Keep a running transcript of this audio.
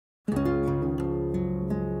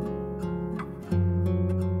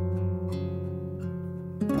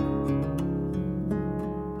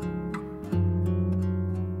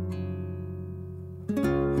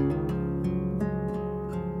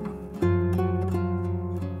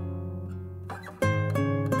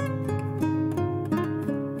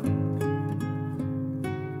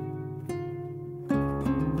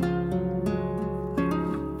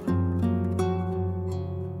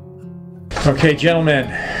Okay, gentlemen,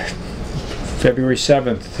 February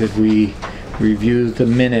 7th, did we review the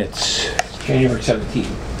minutes? January 17th.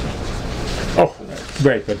 Oh,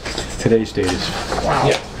 right, but today's date is, wow.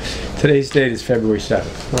 Yeah. Today's date is February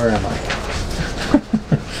 7th. Where am I?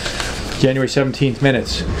 January 17th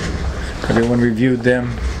minutes. Everyone reviewed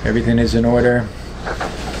them. Everything is in order.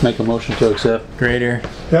 Make a motion to accept. Grader?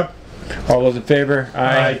 Yep. All those in favor?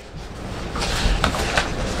 Aye.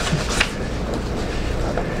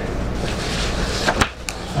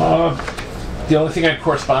 The only thing I had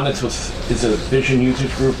correspondence with is a Vision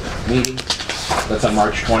Users Group meeting. That's on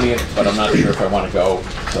March 20th, but I'm not sure if I want to go,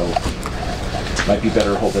 so it might be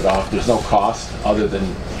better to hold it off. There's no cost other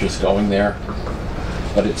than just going there,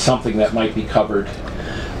 but it's something that might be covered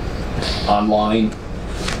online,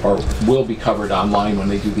 or will be covered online when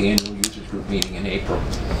they do the annual Users Group meeting in April.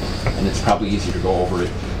 And it's probably easier to go over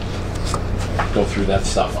it, go through that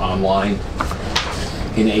stuff online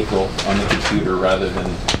in April on the computer rather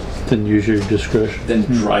than Use your discretion. Than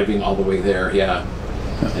driving all the way there, yeah,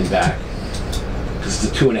 and back. Because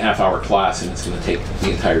it's a 2.5-hour class and it's going to take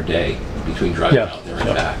the entire day between driving out there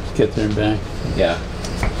and back. Get there and back. Yeah.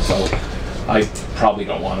 So I probably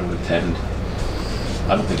don't want to attend.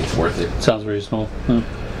 I don't think it's worth it. Sounds reasonable.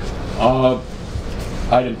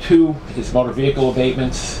 Item 2 is motor vehicle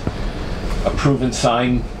abatements. Approve and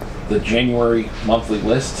sign the January monthly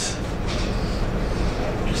lists.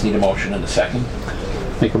 Just need a motion and a second.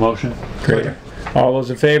 Make a motion. Great. All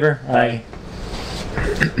those in favor? Aye.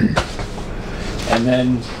 And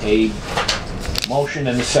then a motion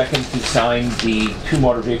and a second to sign the 2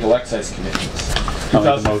 motor vehicle excise commitments.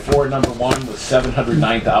 2004 number 1 was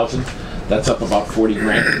 $709,000. That's up about 40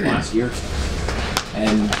 grand from last year.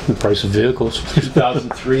 And the price of vehicles.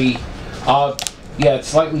 2003, yeah, it's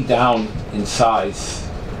slightly down in size,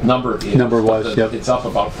 number of vehicles. Number-wise, yep. It's up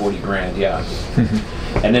about 40 grand, yeah.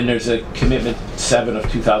 And then there's a commitment 7 of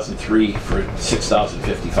 2003 for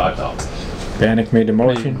 $6,055. Bannock made the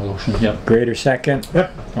motion. Yep. Grader second.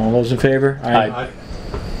 Yep. All those in favor? Aye.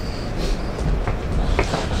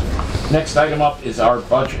 Next item up is our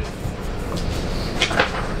budget.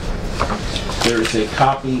 There is a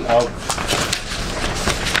copy of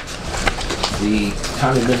the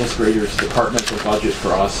town administrator's departmental budget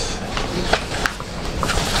for us.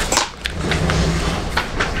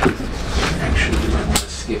 Actually, I want to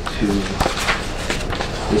skip to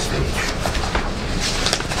this page.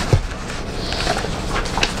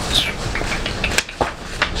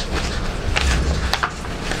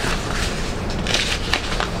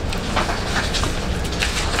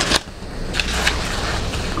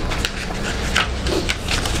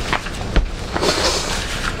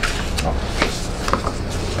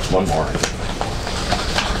 One more.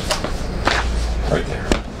 Right there.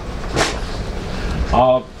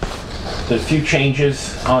 There's a few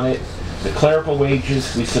changes on it. The clerical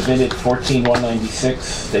wages, we submitted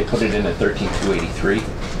 $14,196. They put it in at $13,283,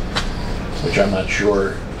 which I'm not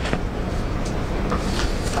sure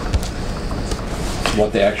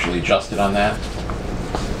what they actually adjusted on that.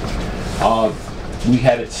 We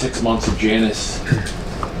had it 6 months of Janice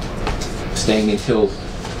staying until,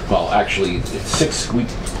 well, actually, it's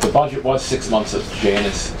the budget was 6 months of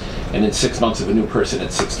Janice, and then 6 months of a new person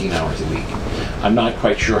at 16 hours a week. I'm not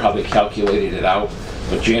quite sure how they calculated it out,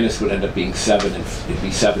 but Janice would end up being 7, and it'd be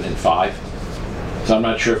 7 and 5. So I'm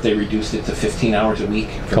not sure if they reduced it to 15 hours a week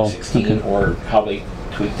from 16, or how they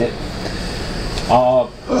tweaked it.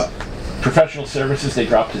 Professional services, they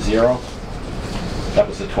dropped to 0. That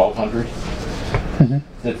was the $1,200.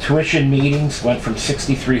 The tuition meetings went from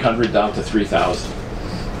 6,300 down to 3,000.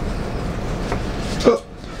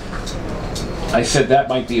 I said that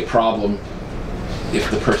might be a problem if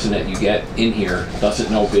the person that you get in here doesn't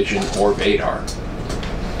know Vision or Vadar.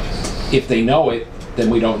 If they know it, then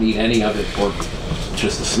we don't need any of it, or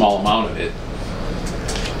just a small amount of it.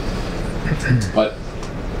 But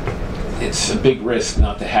it's a big risk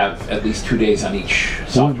not to have at least 2 days on each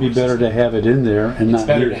software. It would be better to have it in there and not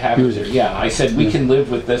better to have it there. Yeah, I said we can live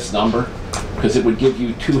with this number because it would give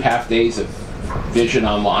you 2 half days of Vision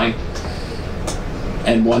online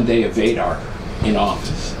and 1 day of Vadar in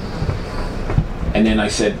office. And then I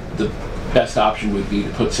said the best option would be to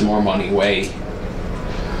put some more money away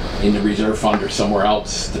in the reserve fund or somewhere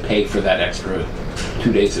else to pay for that extra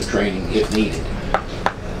 2 days of training if needed.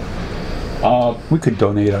 We could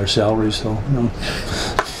donate our salaries, though. No.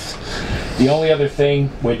 The only other thing,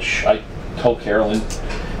 which I told Carolyn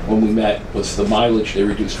when we met, was the mileage they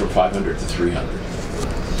reduced from 500 to 300.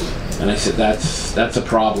 And I said that's a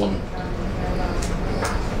problem.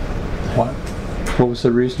 What was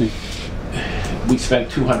the reasoning? We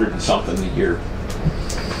spent 200 and something a year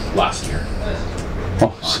last year.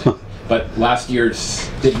 Oh, so But last year's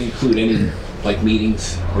didn't include any like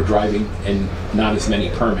meetings or driving and not as many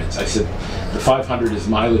permits. I said the 500 is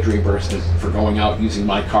mileage reimbursement for going out using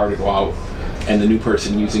my car to go out, and the new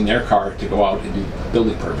person using their car to go out and do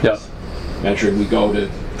building permits. Yeah. Measuring, we go to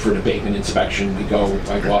for an abatement inspection. I go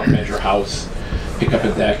out and measure a house, pick up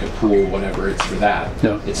a deck, a pool, whatever. It's for that.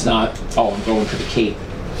 Yeah. It's not, oh, I'm going to the Cape,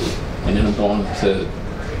 and then I'm going to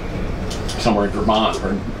somewhere in Vermont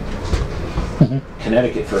or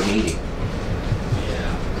Connecticut for a meeting.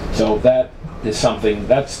 So that is something,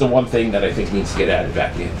 that's the one thing that I think needs to get added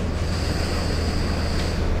back in.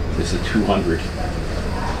 This is 200.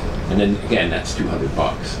 And then again, that's $200.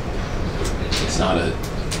 It's not a,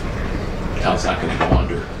 town's not gonna go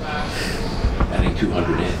under adding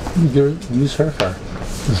 200 in. Use her car.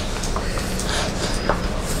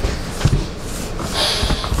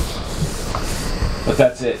 But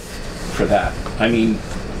that's it for that. I mean,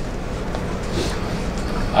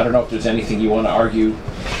 I don't know if there's anything you want to argue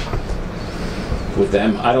with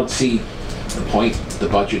them. I don't see the point. The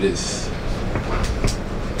budget is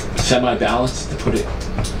semi-balanced, to put it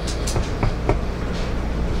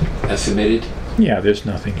as submitted. Yeah, there's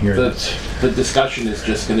nothing here that's... The discussion is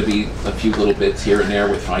just going to be a few little bits here and there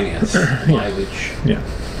with finance, mileage. Yeah.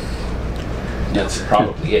 That's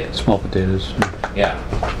probably it. Small potatoes. Yeah.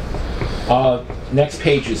 Next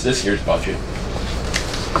page is this year's budget.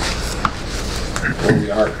 Where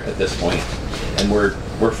we are at this point, and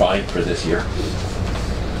we're fine for this year.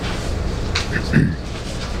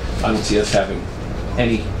 I don't see us having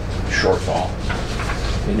any shortfall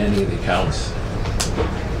in any of the accounts.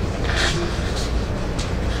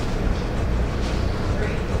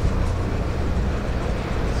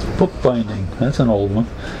 Bookbinding, that's an old one.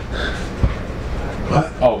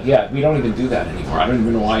 Oh yeah, we don't even do that anymore. I don't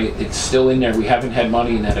even know why it's still in there. We haven't had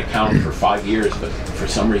money in that account for 5 years, but for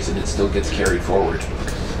some reason it still gets carried forward.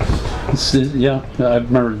 Yeah, I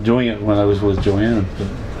remember doing it when I was with Joanne.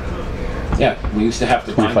 Yeah, we used to have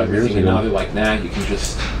to bind 25 years everything, and now ago. they're like, nah, you can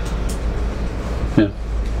just Yeah.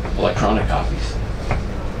 electronic copies.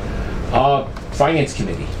 Finance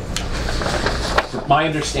Committee. My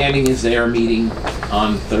understanding is they are meeting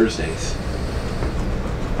on Thursdays,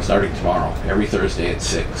 starting tomorrow, every Thursday at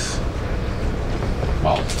 6.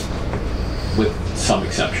 Well, with some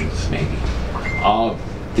exceptions, maybe.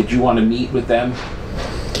 Did you want to meet with them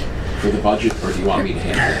for the budget, or do you want me to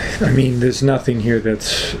handle it? I mean, there's nothing here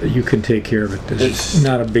that's, you can take care of it. It's There's-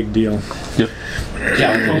 not a big deal. Yep.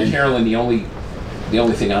 Yeah, I told Carolyn the only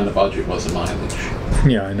thing on the budget was the mileage.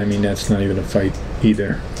 Yeah, and I mean, that's not even a fight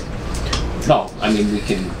either. No, I mean, we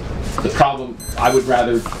can, the problem, I would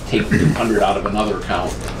rather take 200 out of another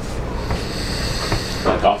account,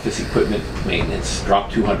 like office equipment maintenance,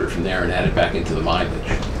 drop 200 from there and add it back into the mileage.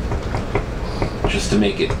 Just to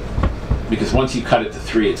make it, because once you cut it to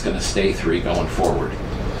 3, it's going to stay 3 going forward.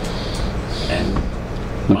 And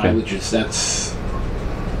mileage is, that's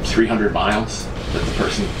 300 miles that the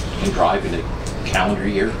person can drive in a calendar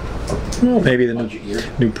year, Well, maybe the budget year.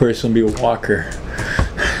 new person will be a walker.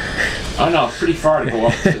 Oh no, it's pretty far to go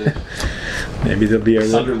up to Maybe there'll be the a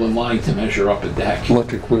Sunderland line to measure up a deck.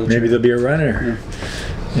 Electric wheelchair. maybe there'll be a runner.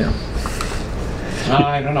 Yeah.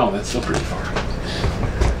 I don't know, that's still pretty far.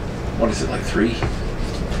 What is it, like 3?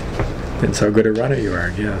 That's how good a runner you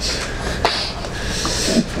are, I guess.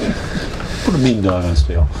 Put a mean dog on his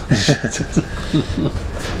tail.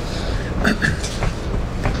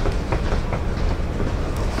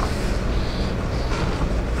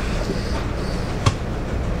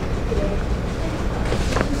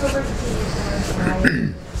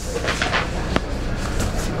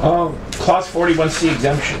 Clause 41C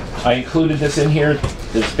exemption. I included this in here.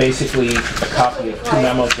 There's basically a copy of 2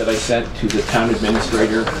 memos that I sent to the town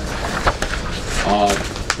administrator,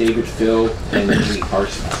 David Phil and Amy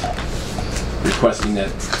Parsons, requesting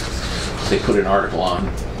that they put an article on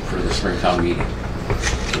for the Springtown meeting,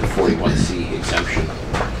 the 41C exemption.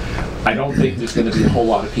 I don't think there's going to be a whole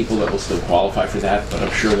lot of people that will still qualify for that, but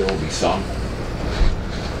I'm sure there will be some.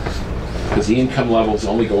 Because the income levels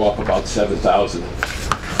only go up about 7,000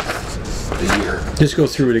 a year. Just go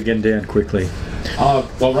through it again, Dan, quickly.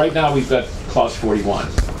 Well, right now we've got clause 41.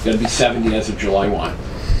 It's going to be 70 as of July 1.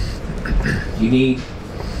 You need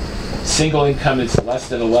single income is less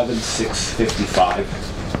than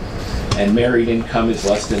 11,655, and married income is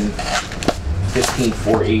less than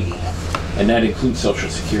 15,480, and that includes Social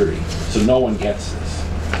Security. So no one gets this.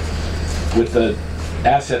 With the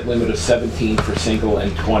asset limit of 17 for single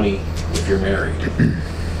and 20 if you're married.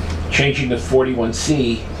 Changing to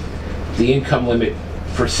 41C, the income limit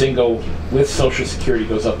for single with Social Security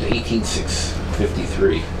goes up to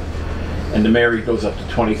 18,653, and the married goes up to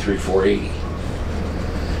 23,480.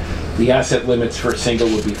 The asset limits for a single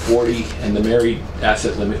would be 40, and the married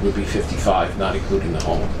asset limit would be 55, not including the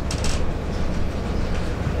home.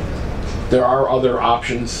 There are other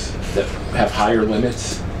options that have higher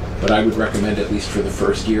limits, but I would recommend, at least for the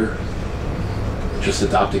first year, just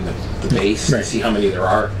adopting the base to Right. see how many there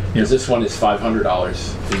are. Yeah. Because this one is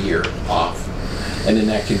 $500 a year off, and then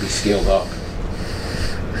that can be scaled up.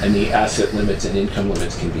 And the asset limits and income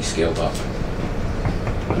limits can be scaled up.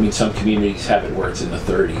 I mean, some communities have it where it's in the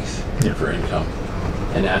 30s Yeah. for income,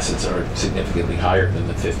 and assets are significantly higher than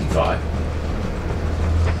the 55.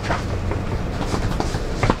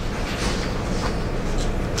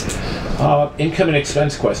 Income and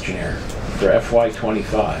expense questionnaire for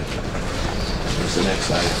FY25. Here's the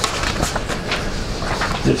next item.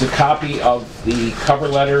 There's a copy of the cover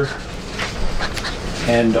letter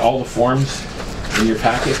and all the forms in your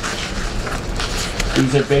packet.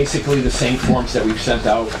 These are basically the same forms that we've sent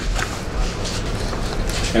out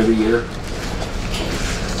every year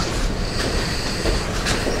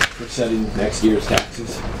for setting next year's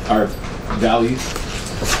taxes, our values.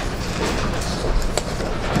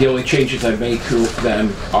 The only changes I've made to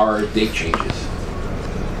them are date changes.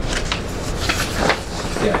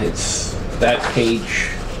 Yeah, it's that page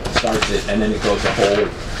starts it, and then it goes a whole.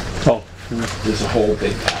 Oh, There's a whole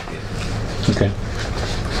big packet. okay.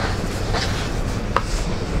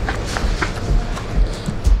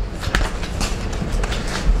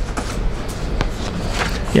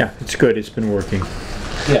 Yeah, it's good. It's been working.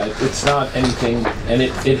 Yeah, it's not anything, and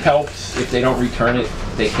it helps if they don't return it,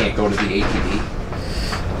 they can't go to the ATV.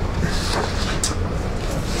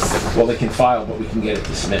 Well, they can file, but we can get it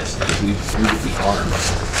dismissed because we would be harmed.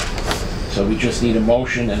 So we just need a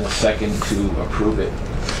motion and a second to approve it.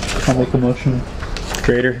 I'll make a motion.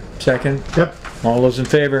 Trader, second. Yep. All those in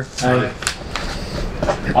favor? Aye.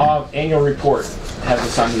 Annual report. Had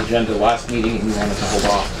this on the agenda last meeting and you wanted to hold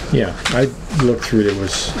off. Yeah, I looked through it.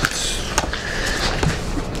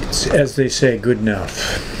 It's as they say, good enough.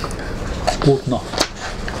 Well, no.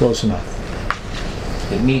 Close enough.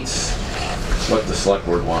 It meets what the select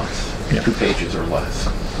board wants. Yeah. 2 pages or less.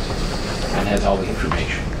 And has all the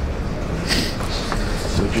information.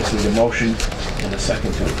 So we just need a motion and a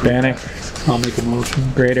second to approve. Bannock, I'll make a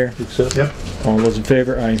motion. Grader, Accept. Yep. all those in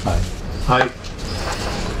favor? Aye. Aye. Aye.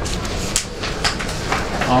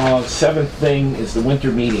 Seventh thing is the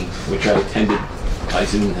winter meeting, which I attended by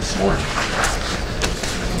Zoom this morning.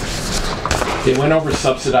 They went over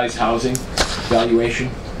subsidized housing valuation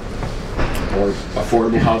or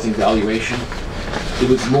affordable housing valuation. It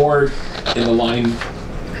was more in the line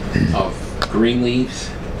of Greenleaves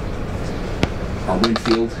or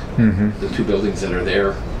Winfield, the 2 buildings that are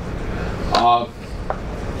there.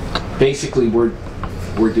 Basically, we're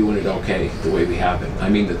doing it okay the way we have it. I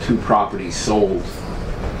mean, the 2 properties sold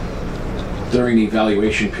during the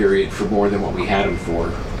evaluation period for more than what we had them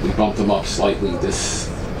for. We bumped them up slightly this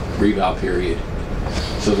reval period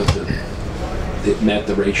so that it met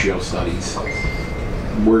the ratio studies.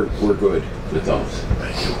 We're good with those.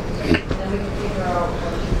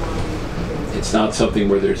 It's not something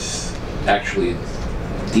where there's actually a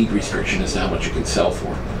deed restriction as to how much you can sell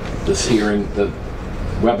for. This hearing, the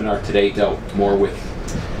webinar today dealt more with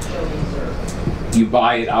you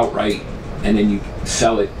buy it outright and then you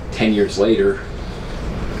sell it 10 years later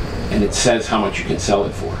and it says how much you can sell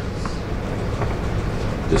it for.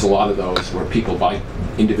 There's a lot of those where people buy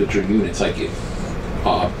individual units, like if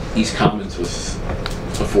East Commons was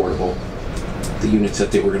affordable, the units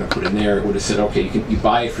that they were going to put in there, it would have said, okay, you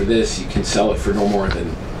buy it for this, you can sell it for no more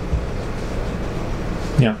than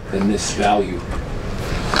this value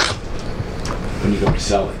when you go to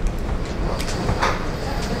sell it.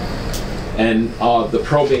 And the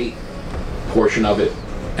probate portion of it,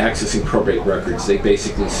 accessing probate records, they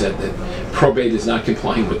basically said that probate is not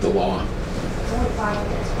complying with the law.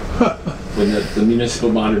 When the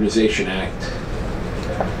Municipal Modernization Act,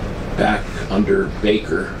 back under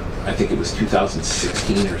Baker, I think it was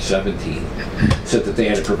 2016 or 17, said that they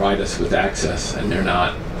had to provide us with access, and they're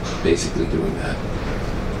not basically doing that.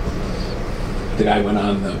 The guy went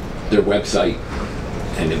on their website,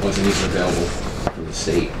 and it wasn't even available from the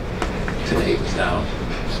state. Today it was down.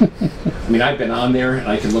 I mean, I've been on there, and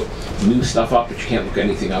I can look new stuff up, but you can't look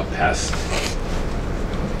anything up past,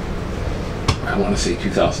 I want to say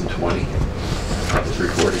 2020. That was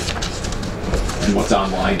recorded. And what's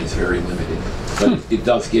online is very limited. But it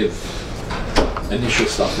does give initial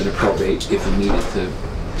stuff in a probate if you need it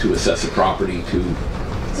to assess a property to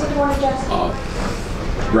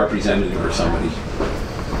representative or somebody,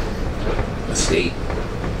 a state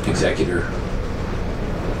executor.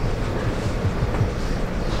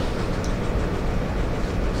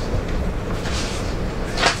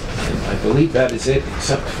 And believe that is it,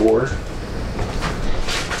 except for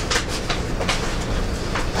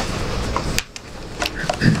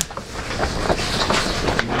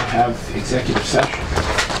we now have executive session.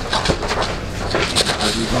 I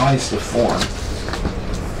revised the form.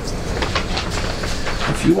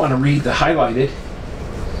 If you want to read the highlighted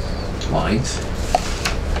lines,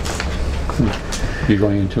 You're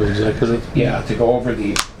going into executive? yeah, to go over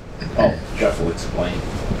the, oh, Jeff will explain.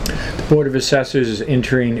 The Board of Assessors is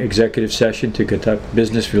entering executive session to conduct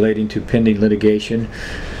business relating to pending litigation,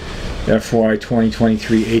 FY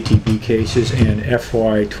 2023 ATB cases, and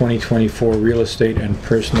FY 2024 real estate and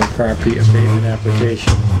personal property abatement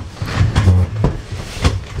application.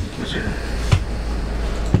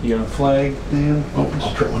 You got a flag, Dan? Oh,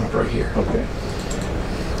 I'll put one up right here. Okay.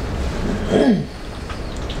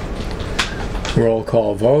 Roll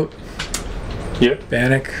call vote. Yep.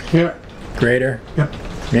 Bannock, Yeah. Grader, Yep.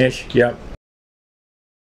 Mish, yep.